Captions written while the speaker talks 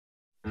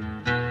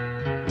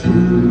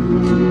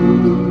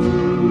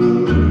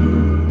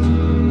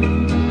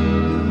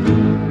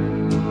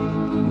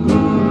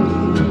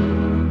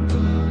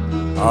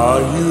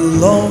Are you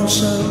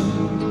lonesome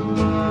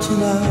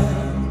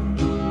tonight?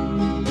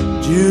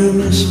 Do you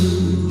miss me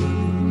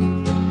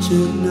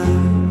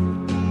tonight?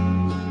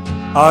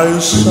 Are you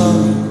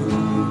sorry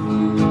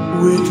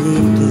we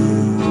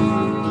drifted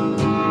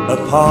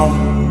apart?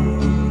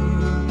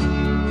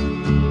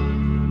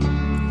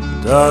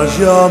 Does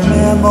your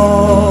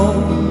memory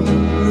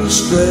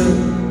stray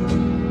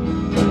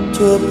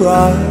to a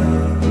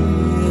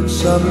bright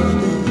summer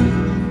day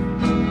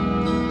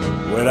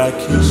when I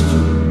kissed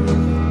you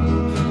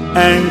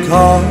and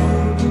called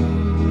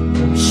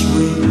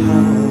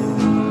sweetheart?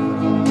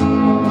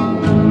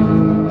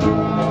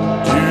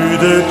 Do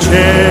the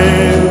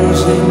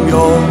chairs in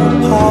your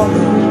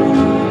parlor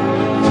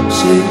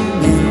seem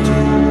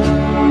empty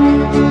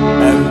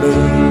and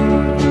bare?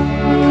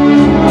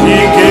 He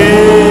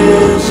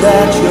gazes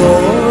at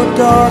your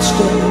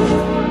doorstep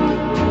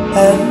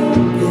and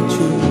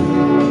picture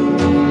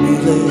me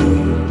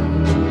there.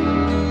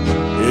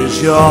 Is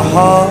your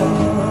heart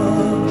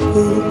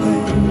full of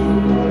pain?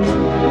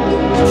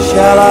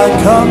 Shall I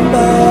come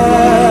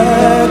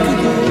back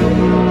again?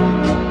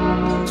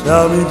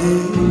 Tell me,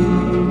 dear,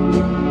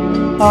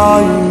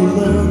 are you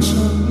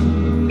lonesome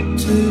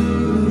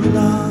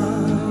tonight?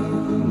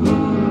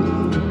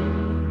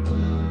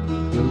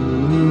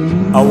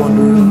 I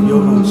wonder if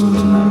you're lonesome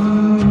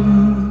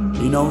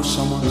tonight. You know,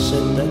 someone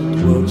said that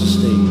the world's a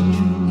stage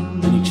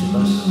and each of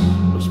us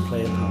must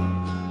play a part.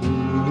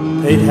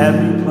 They'd have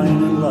me playing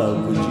in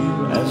love with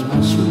you as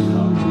my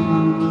sweetheart.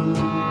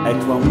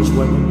 Act one was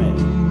when we met.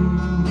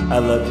 I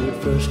loved you at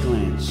first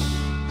glance.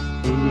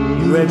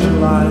 You read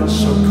your eyes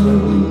so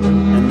clearly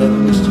and never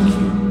missed a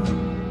cue.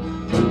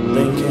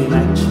 Then came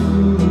act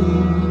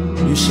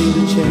two. You seemed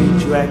to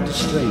change, you acted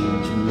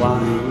strange, and why,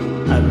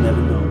 I've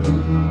never known.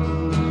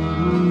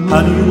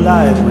 Honey, you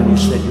lied when you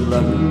said you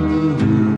loved me.